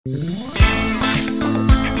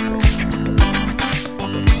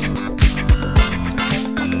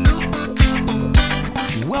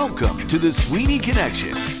to the Sweeney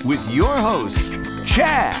Connection with your host,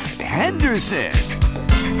 Chad Henderson.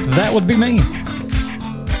 That would be me.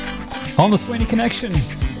 On the Sweeney Connection.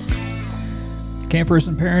 Campers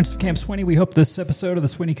and parents of Camp Sweeney, we hope this episode of the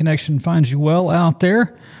Sweeney Connection finds you well out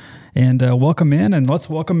there. And welcome in, and let's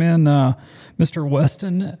welcome in Mr.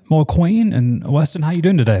 Westen Mulqueen. And Weston, how you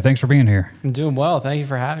doing today? Thanks for being here. I'm doing well. Thank you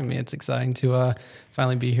for having me. It's exciting to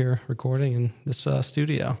finally be here recording in this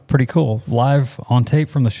studio. Pretty cool. Live on tape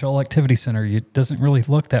from the Shoal Activity Center. It doesn't really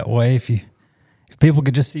look that way if people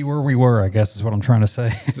could just see where we were, I guess is what I'm trying to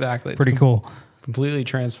say. Exactly. Pretty cool. Completely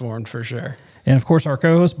transformed for sure. And of course, our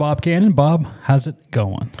co-host, Bob Cannon. Bob, how's it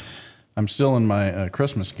going? I'm still in my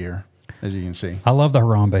Christmas gear, as you can see. I love the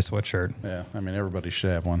Harambe sweatshirt. Yeah, I mean, everybody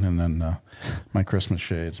should have one. And then my Christmas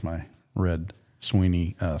shades, my red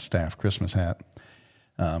Sweeney staff Christmas hat.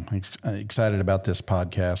 I'm excited about this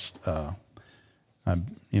podcast.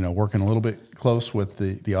 I'm, working a little bit close with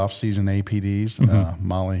the off-season APDs,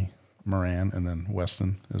 Molly Moran, and then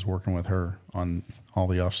Weston is working with her on all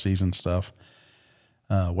the off-season stuff.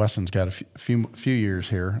 Weston's got a few years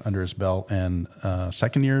here under his belt, and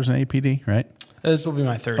second year as an APD, right? This will be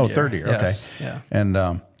my third year. Oh, third year, yes. Okay. Yeah. And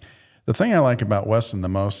the thing I like about Weston the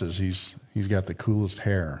most is he's got the coolest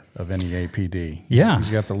hair of any APD. Yeah. He's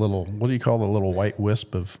got the little, what do you call the little white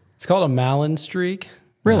wisp of? It's called a Malin streak.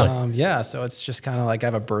 Really? Yeah, so it's just kind of like I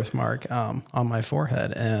have a birthmark on my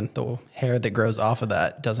forehead, and the hair that grows off of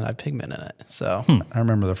that doesn't have pigment in it. So I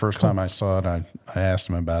remember the first time I saw it, I asked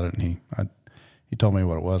him about it, and he told me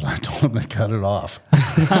what it was. I told him to cut it off.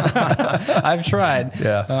 I've tried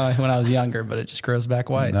when I was younger, but it just grows back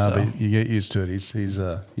white. No, so. but you get used to it. He's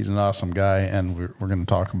an awesome guy, and we're going to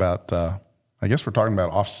talk about. I guess we're talking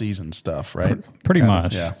about off-season stuff, right? Pretty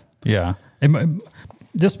much. Yeah.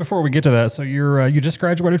 Just before we get to that, so you just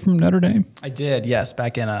graduated from Notre Dame? I did, yes,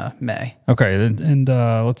 back in May. Okay, and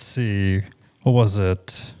let's see, what was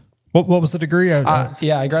it? What was the degree?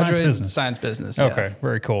 I graduated Science business. Yeah. Okay,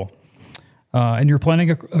 very cool. And you're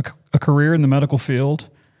planning a career in the medical field,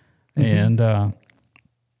 and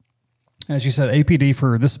as you said,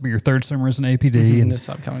 APD this will be your third summer as an APD, and this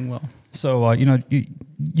upcoming will. So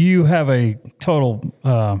you have a total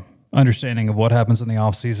understanding of what happens in the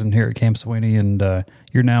off season here at Camp Sweeney, and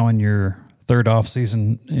you're now in your third off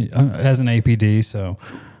season as an APD. So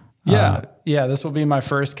this will be my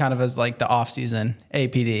first kind of as like the off season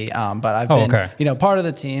APD. But I've been part of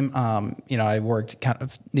the team. I worked kind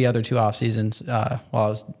of the other two off seasons while I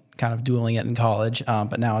was kind of dueling it in college,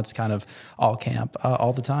 but now it's kind of all camp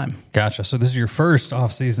all the time. Gotcha. So this is your first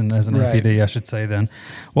off season as an APD, I should say. Then,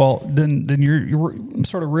 well, then you're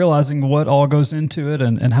sort of realizing what all goes into it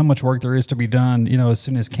and how much work there is to be done. As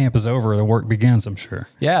soon as camp is over, the work begins. I'm sure.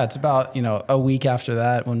 Yeah, it's about a week after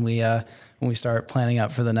that when we start planning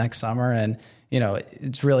up for the next summer, and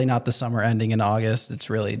it's really not the summer ending in August.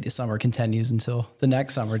 It's really the summer continues until the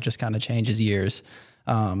next summer. It just kind of changes years.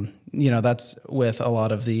 That's with a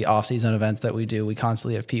lot of the off-season events that we do. We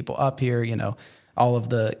constantly have people up here, all of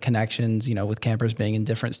the connections, with campers being in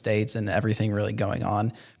different states and everything really going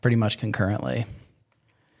on pretty much concurrently.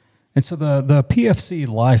 And so the PFC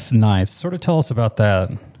Life Nights, sort of tell us about that.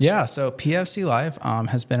 Yeah, so PFC Life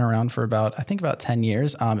has been around for about 10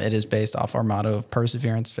 years. It is based off our motto of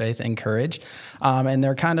perseverance, faith, and courage. And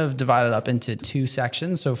they're kind of divided up into two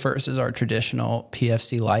sections. So first is our traditional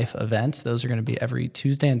PFC Life events. Those are going to be every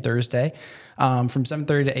Tuesday and Thursday from 7:30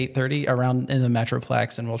 to 8:30 around in the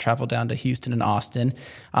Metroplex. And we'll travel down to Houston and Austin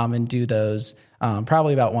and do those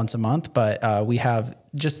probably about once a month. But we have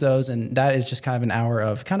just those, and that is just kind of an hour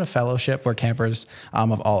of kind of fellowship where campers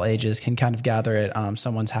of all ages can kind of gather at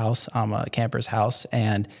someone's house, a camper's house,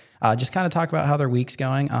 and just kind of talk about how their week's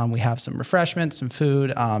going. We have some refreshments, some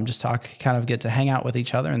food, just get to hang out with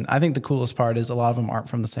each other. And I think the coolest part is a lot of them aren't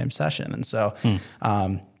from the same session. And so,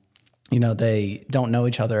 they don't know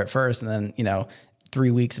each other at first, and then, 3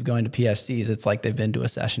 weeks of going to PFCs, it's like they've been to a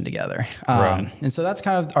session together. Right. And so that's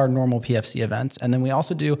kind of our normal PFC events. And then we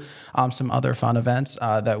also do some other fun events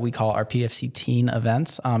that we call our PFC teen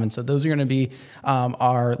events. And so those are going to be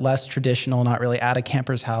our less traditional, not really at a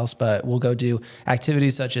camper's house, but we'll go do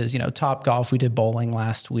activities such as, Top Golf. We did bowling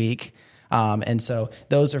last week. And so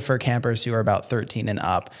those are for campers who are about 13 and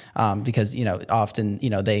up because, often,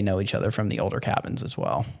 they know each other from the older cabins as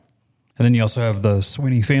well. And then you also have the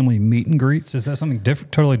Sweeney family meet and greets. Is that something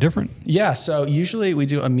different, totally different? Yeah. So usually we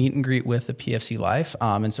do a meet and greet with the PFC Life.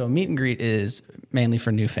 And so a meet and greet is mainly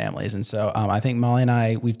for new families. And so I think Molly and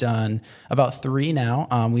I, we've done about 3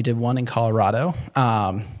 now. We did one in Colorado,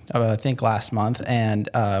 I think last month, and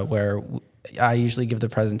where I usually give the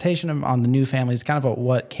presentation on the new families, kind of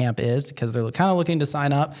what camp is, because they're kind of looking to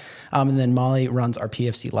sign up. And then Molly runs our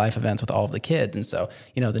PFC Life events with all of the kids. And so,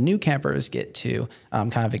 the new campers get to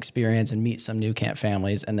kind of experience and meet some new camp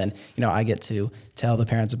families. And then, I get to tell the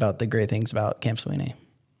parents about the great things about Camp Sweeney.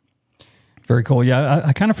 Very cool. Yeah,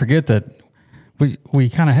 I kind of forget that we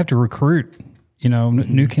kind of have to recruit,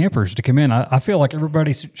 new campers to come in. I feel like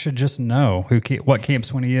everybody should just know what Camp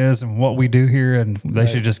Sweeney is and what we do here, and they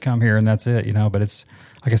should just come here and that's it, but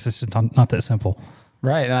I guess it's just not that simple.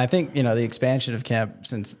 Right. And I think, the expansion of camp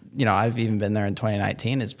since, I've even been there in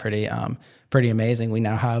 2019 is pretty amazing. We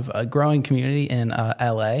now have a growing community in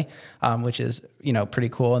LA, which is, pretty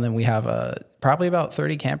cool. And then we have probably about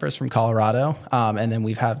 30 campers from Colorado. And then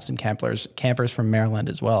we've had some campers from Maryland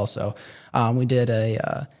as well. So we did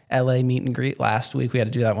a LA meet and greet last week. We had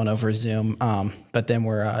to do that one over Zoom. But then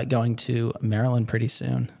we're going to Maryland pretty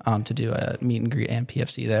soon to do a meet and greet and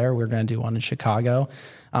PFC there. We're going to do one in Chicago.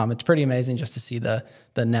 It's pretty amazing just to see the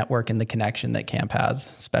network and the connection that camp has,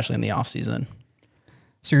 especially in the off season.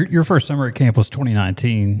 So your first summer at camp was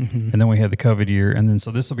 2019, and then we had the COVID year, and then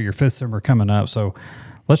so this will be your fifth summer coming up. So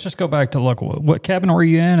let's just go back to what cabin were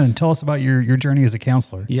you in, and tell us about your journey as a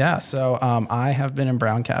counselor. Yeah, so I have been in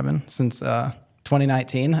Brown Cabin since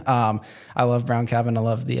 2019. I love Brown Cabin. I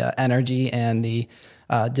love the energy and the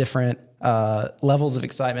different levels of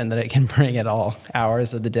excitement that it can bring at all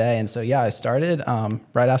hours of the day. And so, I started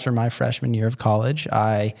right after my freshman year of college.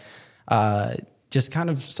 I just kind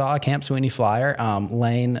of saw a Camp Sweeney flyer.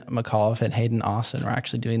 Lane McAuliffe and Hayden Austin were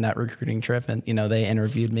actually doing that recruiting trip, and they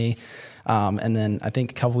interviewed me. And then I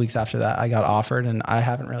think a couple weeks after that, I got offered, and I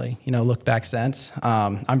haven't really looked back since.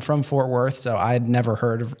 I'm from Fort Worth, so I had never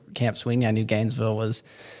heard of Camp Sweeney. I knew Gainesville was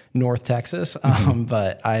North Texas,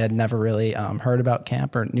 but I had never really heard about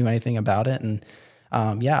camp or knew anything about it. And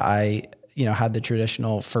I had the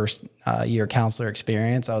traditional first year counselor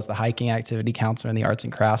experience. I was the hiking activity counselor and the arts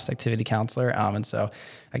and crafts activity counselor. And so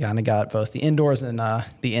I kind of got both the indoors and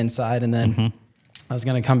the inside. And then I was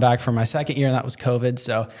going to come back for my second year, and that was COVID.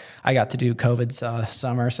 So I got to do COVID's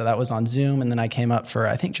summer. So that was on Zoom. And then I came up for,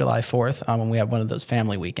 I think, July 4th when we had one of those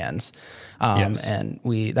family weekends. Yes. And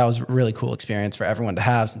that was a really cool experience for everyone to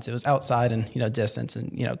have, since it was outside and, distance,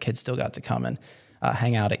 and, kids still got to come and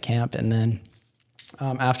hang out at camp. And then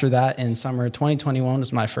after that, in summer 2021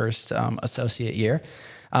 was my first associate year.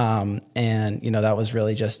 And, that was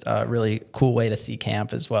really just a really cool way to see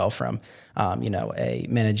camp as well from, a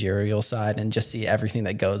managerial side, and just see everything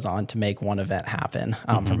that goes on to make one event happen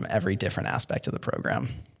from every different aspect of the program.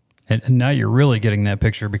 And now you're really getting that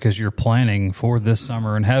picture, because you're planning for this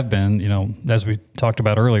summer and have been, as we talked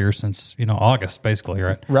about earlier, since, August, basically,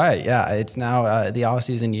 right? Right. Yeah. It's now the off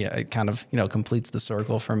season, it kind of, completes the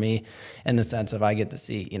circle for me, in the sense of I get to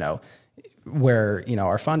see, where,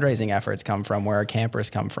 our fundraising efforts come from, where our campers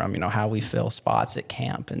come from, how we fill spots at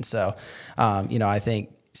camp. And so, I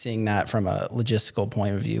think seeing that from a logistical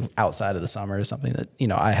point of view outside of the summer is something that,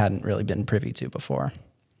 I hadn't really been privy to before.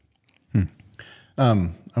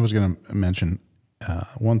 I was going to mention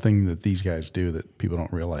one thing that these guys do that people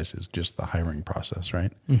don't realize is just the hiring process,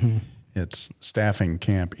 right? It's staffing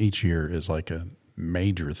camp each year is like a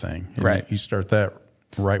major thing. And right. You start that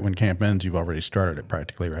right when camp ends, you've already started it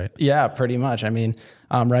practically, right? Yeah, pretty much. I mean,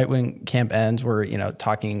 right when camp ends, we're,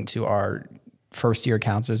 talking to our first year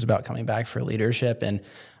counselors about coming back for leadership, and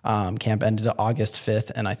camp ended August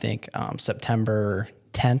 5th. And I think September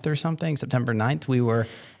 10th or something, September 9th, we were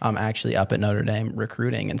actually up at Notre Dame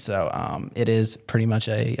recruiting. And so it is pretty much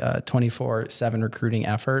a 24/7 recruiting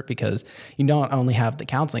effort, because you don't only have the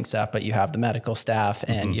counseling staff, but you have the medical staff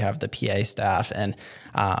and you have the PA staff. And,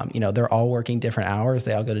 they're all working different hours.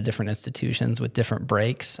 They all go to different institutions with different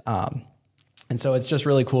breaks. And so it's just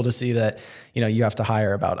really cool to see that, you have to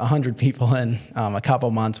hire about 100 people in a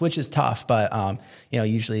couple months, which is tough. But,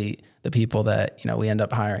 usually the people that, we end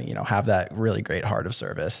up hiring, have that really great heart of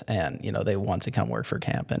service, and, they want to come work for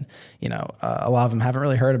camp. And, a lot of them haven't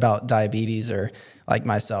really heard about diabetes, or like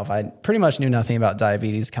myself, I pretty much knew nothing about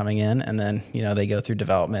diabetes coming in. And then, they go through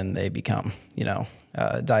development and they become,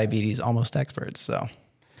 diabetes almost experts. So.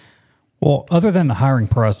 Well, other than the hiring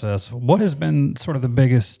process, what has been sort of the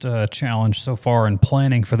biggest challenge so far in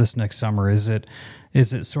planning for this next summer? Is it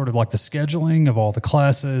sort of like the scheduling of all the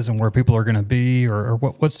classes and where people are going to be, or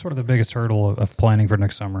what's sort of the biggest hurdle of planning for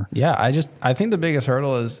next summer? Yeah, I think the biggest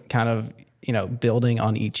hurdle is kind of building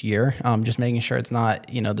on each year, just making sure it's not,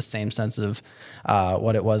 the same sense of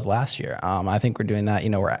what it was last year. I think we're doing that.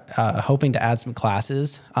 We're hoping to add some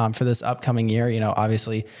classes for this upcoming year.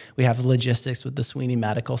 Obviously we have the logistics with the Sweeney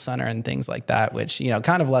Medical Center and things like that, which,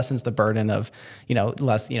 kind of lessens the burden of,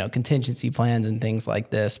 less, contingency plans and things like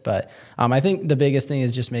this. But I think the biggest thing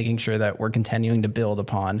is just making sure that we're continuing to build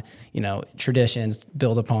upon, traditions,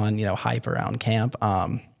 build upon, hype around camp.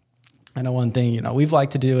 I know one thing, we've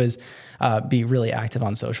liked to do is be really active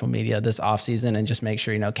on social media this off season and just make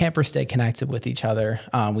sure, campers stay connected with each other.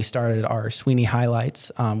 We started our Sweeney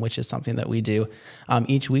highlights, which is something that we do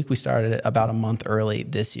each week. We started it about a month early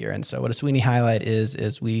this year. And so what a Sweeney highlight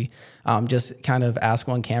is we just kind of ask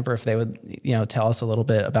one camper if they would, tell us a little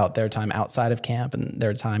bit about their time outside of camp and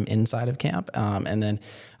their time inside of camp. And then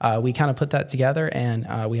we kind of put that together,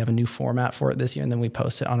 and we have a new format for it this year. And then we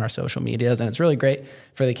post it on our social medias, and it's really great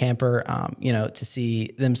for the camper, to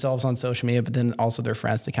see themselves on social media, but then also their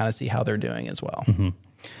friends to kind of see how they're doing as well. Mm-hmm.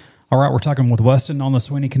 All right, we're talking with Westen on the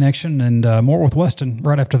Sweeney Connection, and more with Westen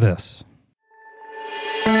right after this.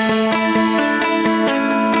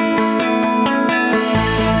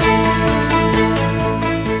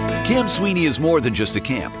 Camp Sweeney is more than just a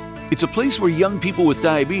camp. It's a place where young people with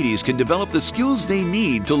diabetes can develop the skills they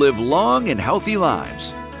need to live long and healthy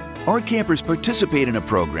lives. Our campers participate in a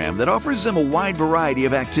program that offers them a wide variety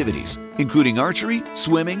of activities, including archery,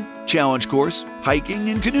 swimming, challenge course,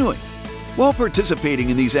 hiking, and canoeing. While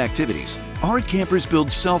participating in these activities, our campers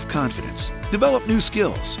build self-confidence, develop new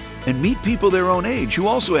skills, and meet people their own age who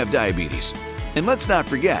also have diabetes. And let's not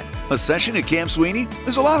forget, a session at Camp Sweeney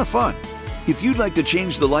is a lot of fun. If you'd like to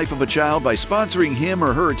change the life of a child by sponsoring him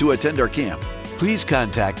or her to attend our camp, please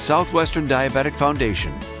contact Southwestern Diabetic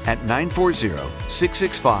Foundation at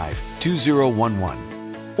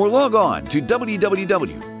 940-665-2011 or log on to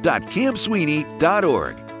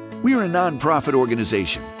www.campsweeney.org. We're a nonprofit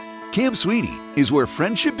organization. Camp Sweeney is where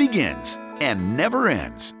friendship begins and never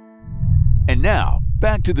ends. And now,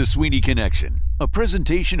 back to the Sweeney Connection, a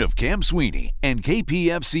presentation of Camp Sweeney and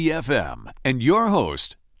KPFC-FM, and your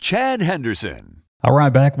host, Chad Henderson. All right,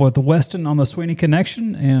 back with Westen on the Sweeney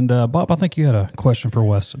Connection. And Bob, I think you had a question for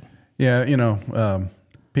Westen. Yeah,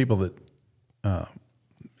 people that,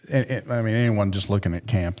 anyone just looking at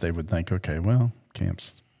camp, they would think, okay, well,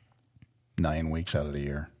 camp's 9 weeks out of the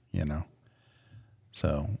year,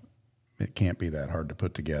 So it can't be that hard to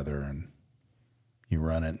put together, and you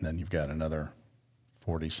run it, and then you've got another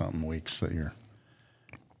 40-something weeks that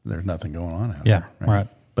there's nothing going on out there. Right.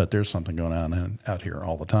 But there's something going on out here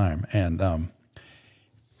all the time. And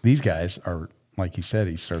these guys are, like he said,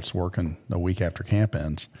 he starts working a week after camp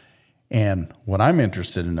ends. And what I'm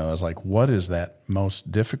interested to know is, what is that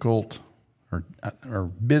most difficult or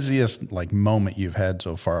busiest, moment you've had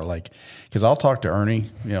so far? Because I'll talk to Ernie,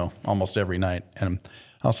 almost every night, and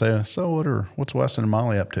I'll say, so what's Westen and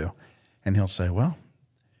Molly up to? And he'll say, well,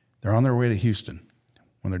 they're on their way to Houston.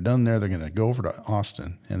 When they're done there, they're going to go over to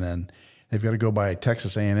Austin, and then they've got to go by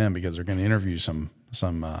Texas A&M because they're going to interview some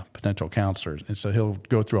potential counselors. And so he'll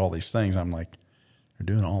go through all these things. I'm like, they're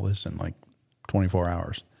doing all this in 24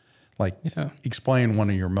 hours. Explain one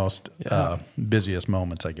of your most busiest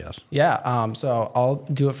moments, I guess. Yeah. So I'll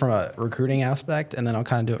do it from a recruiting aspect, and then I'll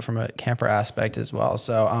kind of do it from a camper aspect as well.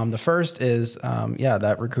 So the first is,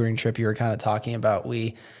 that recruiting trip you were kind of talking about.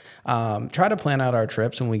 We try to plan out our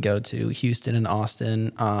trips when we go to Houston and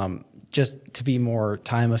Austin, just to be more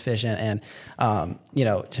time efficient and,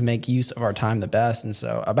 to make use of our time the best. And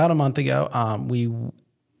so about a month ago, we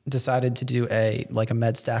decided to do a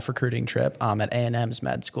med staff recruiting trip at A&M's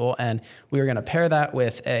med school. And we were going to pair that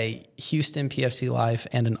with a Houston PFC Life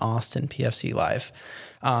and an Austin PFC Life,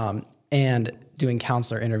 and doing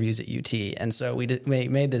counselor interviews at UT. And so we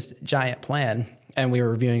made this giant plan, and we were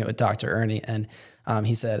reviewing it with Dr. Ernie, and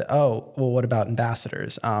he said, oh, well, what about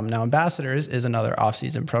ambassadors? Now, ambassadors is another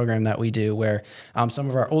off-season program that we do where some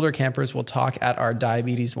of our older campers will talk at our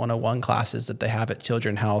Diabetes 101 classes that they have at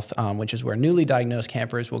Children Health, which is where newly diagnosed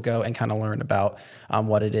campers will go and kind of learn about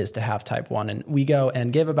what it is to have type 1. And we go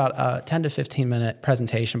and give about a 10 to 15-minute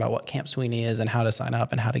presentation about what Camp Sweeney is and how to sign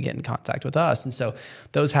up and how to get in contact with us. And so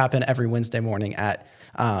those happen every Wednesday morning at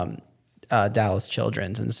Dallas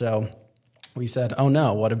Children's. And so we said, oh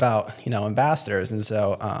no, what about, ambassadors? And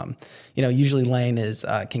so, usually Lane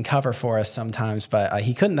can cover for us sometimes, but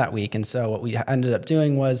he couldn't that week. And so what we ended up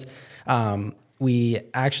doing was, we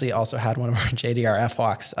actually also had one of our JDRF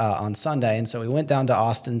walks on Sunday. And so we went down to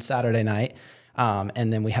Austin Saturday night,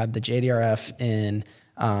 and then we had the JDRF in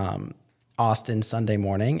Austin Sunday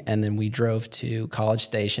morning. And then we drove to College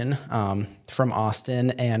Station from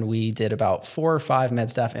Austin, and we did about 4 or 5 med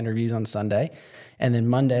staff interviews on Sunday. And then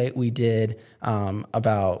Monday we did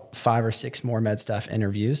about 5 or 6 more med staff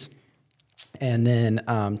interviews. And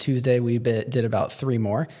then Tuesday we did about 3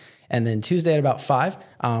 more. And then Tuesday at about 5,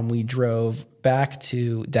 we drove back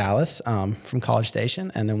to Dallas from College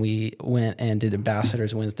Station. And then we went and did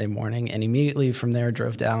Ambassadors Wednesday morning. And immediately from there,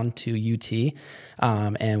 drove down to UT.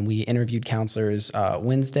 And we interviewed counselors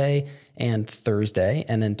Wednesday and Thursday.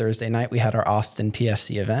 And then Thursday night, we had our Austin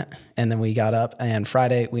PFC event. And then we got up. And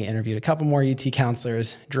Friday, we interviewed a couple more UT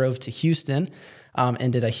counselors, drove to Houston,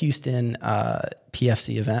 and did a Houston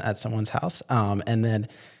PFC event at someone's house. And then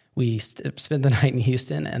we spent the night in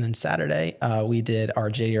Houston, and then Saturday we did our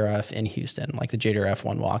JDRF in Houston, like the JDRF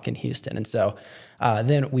one walk in Houston. And so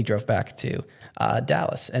then we drove back to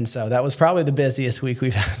Dallas. And so that was probably the busiest week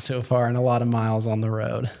we've had so far, and a lot of miles on the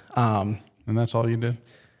road. And that's all you did?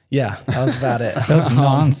 Yeah, that was about it. That was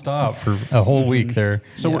nonstop for a whole week there.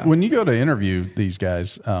 So when you go to interview these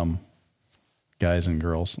guys, guys and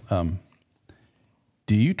girls,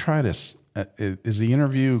 do you try to... is the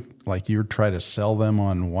interview like you try to sell them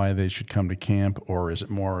on why they should come to camp, or is it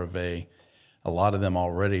more of a lot of them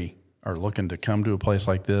already are looking to come to a place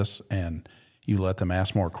like this and you let them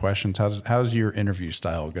ask more questions? How does your interview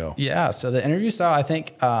style go? Yeah, so the interview style, I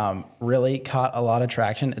think, really caught a lot of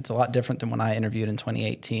traction. It's a lot different than when I interviewed in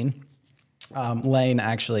 2018. Lane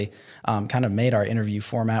actually kind of made our interview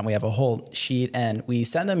format. We have a whole sheet, and we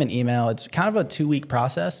send them an email. It's kind of a 2-week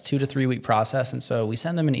process, 2 to 3 week process. And so we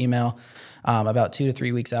send them an email about 2 to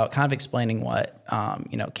 3 weeks out, kind of explaining what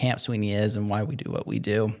Camp Sweeney is and why we do what we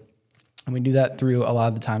do. And we do that through a lot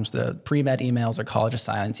of the times the pre-med emails or college of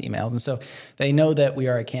science emails. And so they know that we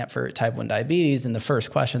are a camp for type 1 diabetes. And the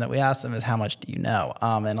first question that we ask them is, how much do you know?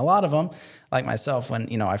 And a lot of them, like myself,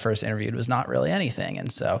 when I first interviewed, was not really anything.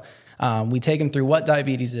 And so we take them through what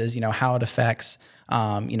diabetes is, how it affects,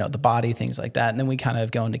 the body, things like that. And then we kind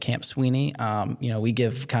of go into Camp Sweeney. We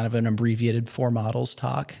give kind of an abbreviated 4 models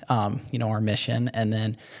talk, our mission. And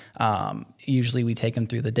then usually we take them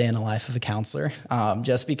through the day in the life of a counselor,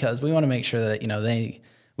 just because we want to make sure that,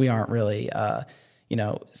 we aren't really,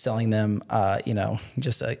 selling them,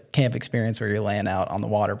 just a camp experience where you're laying out on the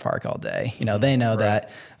water park all day. They know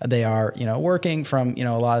that they are, working from,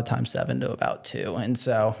 a lot of times 7 to about 2. And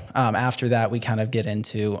so after that, we kind of get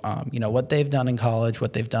into, what they've done in college,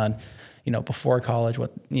 what they've done, before college,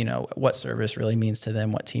 what service really means to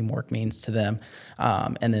them, what teamwork means to them,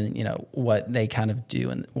 and then, what they kind of do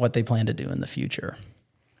and what they plan to do in the future.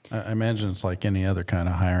 I imagine it's like any other kind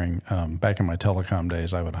of hiring. Back in my telecom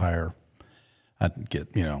days, I'd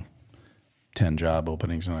get, 10 job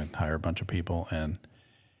openings, and I'd hire a bunch of people, and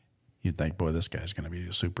you'd think, boy, this guy's going to be a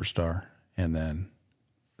superstar. And then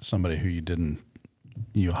somebody who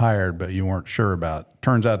you hired, but you weren't sure about,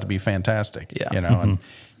 turns out to be fantastic, and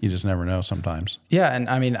you just never know sometimes. Yeah. And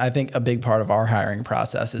I mean, I think a big part of our hiring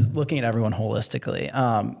process is looking at everyone holistically.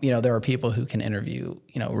 There are people who can interview,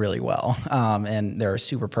 really well, and they're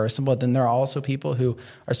super personable, but then there are also people who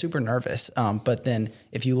are super nervous. But then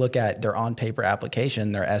if you look at their on paper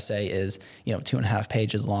application, their essay is, 2.5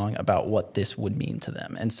 pages long about what this would mean to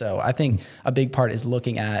them. And so I think a big part is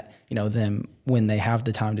looking at, them when they have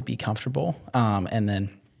the time to be comfortable, and then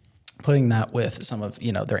putting that with some of,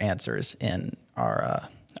 their answers in our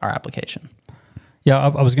application. Yeah,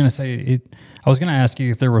 I was going to say, I was going to ask you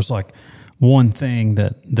if there was like one thing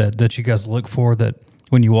that you guys look for that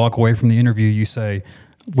when you walk away from the interview, you say,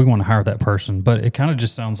 we want to hire that person. But it kind of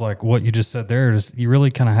just sounds like what you just said there is you really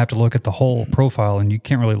kind of have to look at the whole profile, and you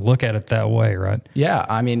can't really look at it that way, right? Yeah.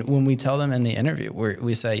 I mean, when we tell them in the interview,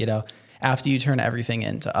 we say, after you turn everything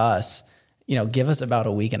into us, give us about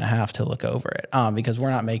a week and a half to look over it, because we're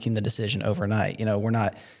not making the decision overnight. We're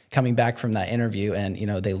not coming back from that interview and,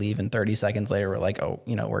 they leave and 30 seconds later, we're like, oh,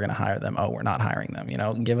 we're going to hire them. Oh, we're not hiring them.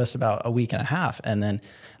 Give us about a week and a half, and then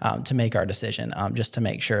to make our decision, just to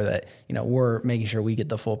make sure that, we're making sure we get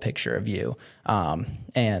the full picture of you,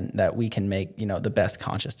 and that we can make, the best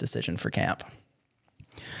conscious decision for camp.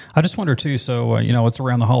 I just wonder too, so, it's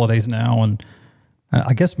around the holidays now, and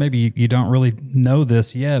I guess maybe you don't really know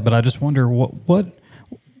this yet, but I just wonder what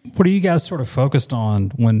are you guys sort of focused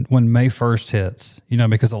on when May 1st hits?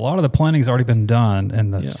 Because a lot of the planning's already been done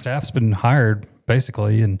and the staff's been hired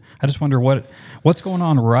basically, and I just wonder what's going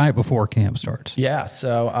on right before camp starts. Yeah,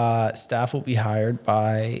 so staff will be hired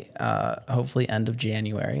by hopefully end of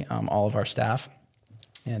January, all of our staff,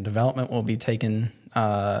 and development will be taken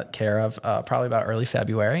care of probably about early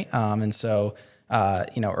February, and so.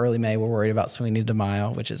 Early May, we're worried about Sweeney de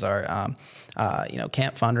Mayo, which is our,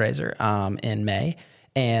 camp fundraiser in May.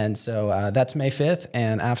 And so that's May 5th.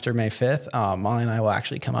 And after May 5th, Molly and I will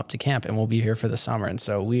actually come up to camp and we'll be here for the summer. And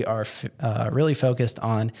so we are really focused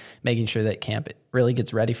on making sure that camp really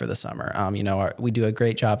gets ready for the summer. We do a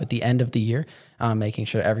great job at the end of the year, making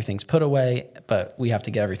sure everything's put away, but we have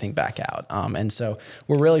to get everything back out. And so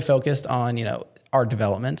we're really focused on, our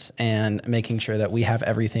developments and making sure that we have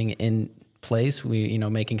everything in place. We,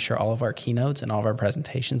 making sure all of our keynotes and all of our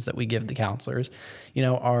presentations that we give the counselors,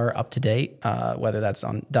 are up to date, whether that's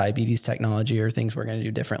on diabetes technology or things we're going to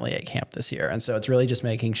do differently at camp this year. And so it's really just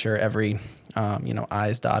making sure every,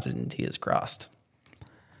 I's dotted and T's crossed.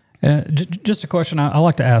 Just a question I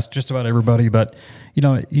like to ask just about everybody, but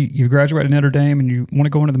you graduated Notre Dame and you want to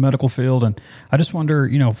go into the medical field, and I just wonder,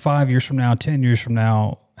 5 years from now, 10 years from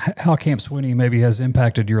now, how Camp Sweeney maybe has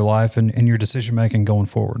impacted your life and your decision making going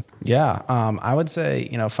forward. Yeah, I would say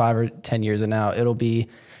 5 or 10 years from now, it'll be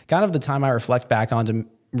kind of the time I reflect back on to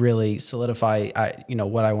really solidify.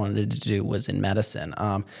 What I wanted to do was in medicine.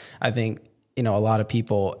 I think a lot of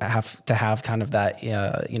people have to have kind of that,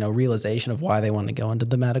 realization of why they want to go into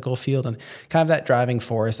the medical field and kind of that driving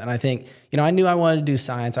force. And I think, I knew I wanted to do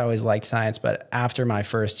science. I always liked science, but after my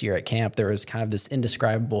first year at camp, there was kind of this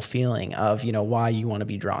indescribable feeling of, why you want to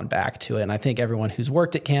be drawn back to it. And I think everyone who's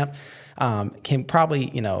worked at camp can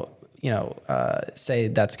probably, say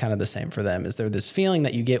that's kind of the same for them. Is there this feeling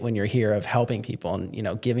that you get when you're here of helping people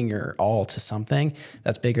and, giving your all to something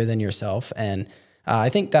that's bigger than yourself. And I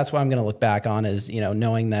think that's what I'm going to look back on is,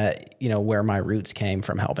 knowing that, where my roots came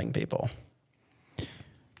from helping people.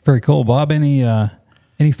 Very cool. Bob,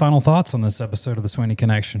 any final thoughts on this episode of the Sweeney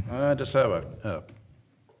Connection? I just have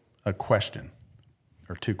a question,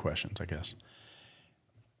 or two questions, I guess.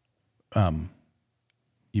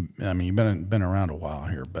 You've been around a while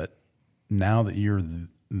here, but now that you're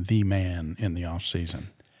the man in the off season,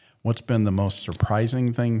 what's been the most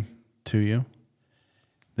surprising thing to you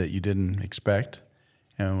that you didn't expect?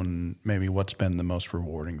 And maybe what's been the most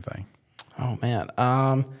rewarding thing? Oh, man.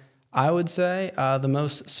 I would say the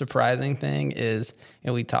most surprising thing is,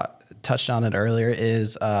 we touched on it earlier,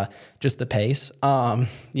 is just the pace.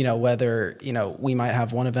 Whether, we might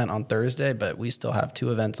have one event on Thursday, but we still have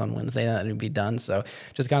 2 events on Wednesday that need to be done. So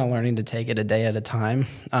just kind of learning to take it a day at a time,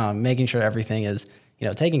 making sure everything is,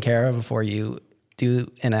 taken care of before you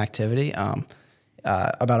do an activity.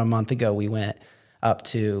 About a month ago, we went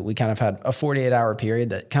we kind of had a 48-hour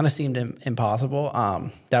period that kind of seemed impossible.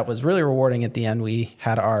 That was really rewarding at the end. We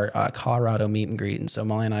had our Colorado meet and greet. And so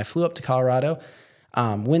Molly and I flew up to Colorado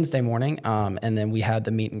Wednesday morning, and then we had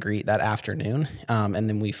the meet and greet that afternoon. And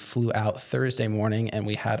then we flew out Thursday morning, and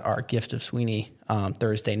we had our Gift of Sweeney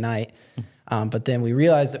Thursday night. But then we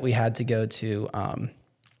realized that we had to go to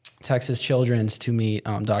Texas Children's to meet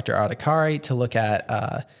Dr. Adhikari to look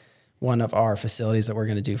at one of our facilities that we're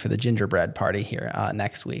going to do for the gingerbread party here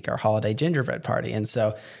next week, our holiday gingerbread party. And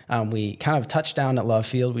so we kind of touched down at Love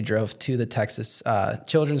Field. We drove to the Texas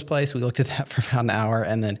Children's Place. We looked at that for about an hour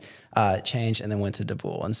and then changed and then went to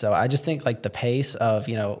DeBoule. And so I just think like the pace of,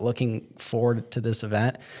 looking forward to this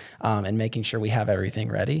event and making sure we have everything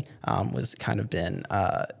ready was kind of been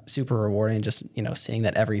super rewarding, just, seeing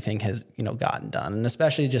that everything has, gotten done. And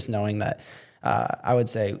especially just knowing that I would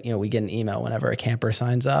say, we get an email whenever a camper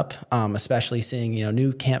signs up, especially seeing,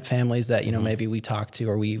 new camp families that, maybe we talk to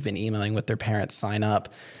or we've been emailing with their parents sign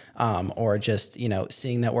up, or just,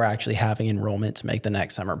 seeing that we're actually having enrollment to make the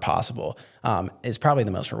next summer possible is probably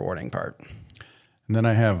the most rewarding part. And then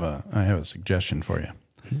I have a suggestion for you.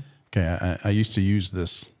 Mm-hmm. Okay, I used to use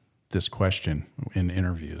this question in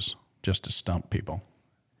interviews just to stump people.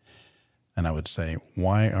 And I would say,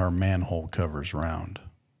 why are manhole covers round?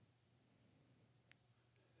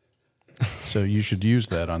 So you should use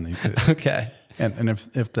that on the okay. And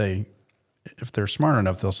if they're smart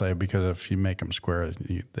enough, they'll say because if you make them square,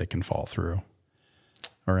 they can fall through,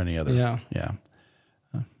 or any other. Yeah.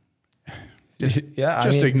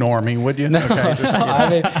 Just ignore me, would you? No,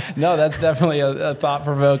 okay, no, that's definitely a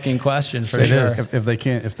thought-provoking question for sure.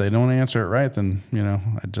 If they don't answer it right, then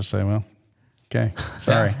I'd just say, well, okay,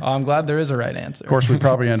 sorry. Yeah. Well, I'm glad there is a right answer. Of course, we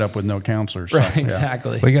probably end up with no counselors. So, right,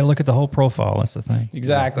 exactly. We got to look at the whole profile. That's the thing.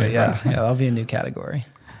 Exactly. Yeah. That'll be a new category.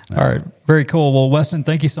 All right. Very cool. Well, Westen,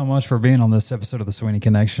 thank you so much for being on this episode of the Sweeney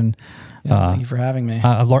Connection. Yeah, thank you for having me.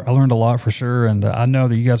 I learned a lot for sure. And I know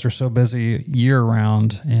that you guys are so busy year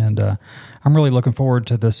round. And I'm really looking forward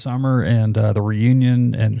to this summer and the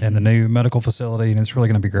reunion and the new medical facility. And it's really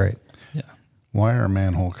going to be great. Yeah. Why are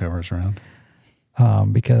manhole covers round?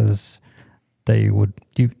 Because they would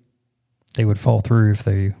fall through if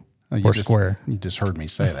they were square. You just heard me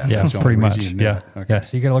say that. Yeah, That's pretty much. Yeah. Okay. Yeah.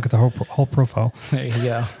 So you got to look at the whole profile. There you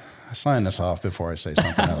go. sign us off before I say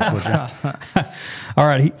something else, would you? All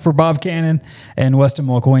right. For Bob Cannon and Westen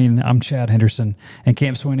Mulqueen, I'm Chad Henderson. And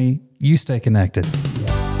Camp Sweeney, you stay connected.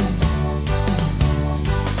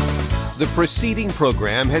 The preceding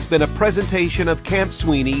program has been a presentation of Camp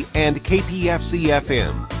Sweeney and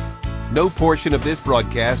KPFC-FM. No portion of this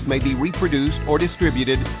broadcast may be reproduced or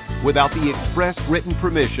distributed without the express written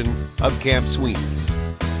permission of Camp Sweeney.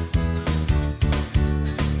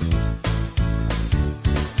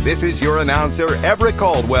 This is your announcer, Everett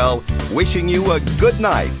Caldwell, wishing you a good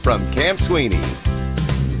night from Camp Sweeney.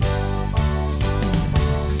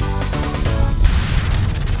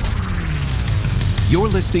 You're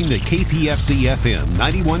listening to KPFC-FM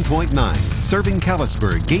 91.9, serving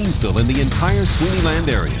Callisburg, Gainesville, and the entire Sweeneyland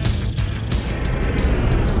area.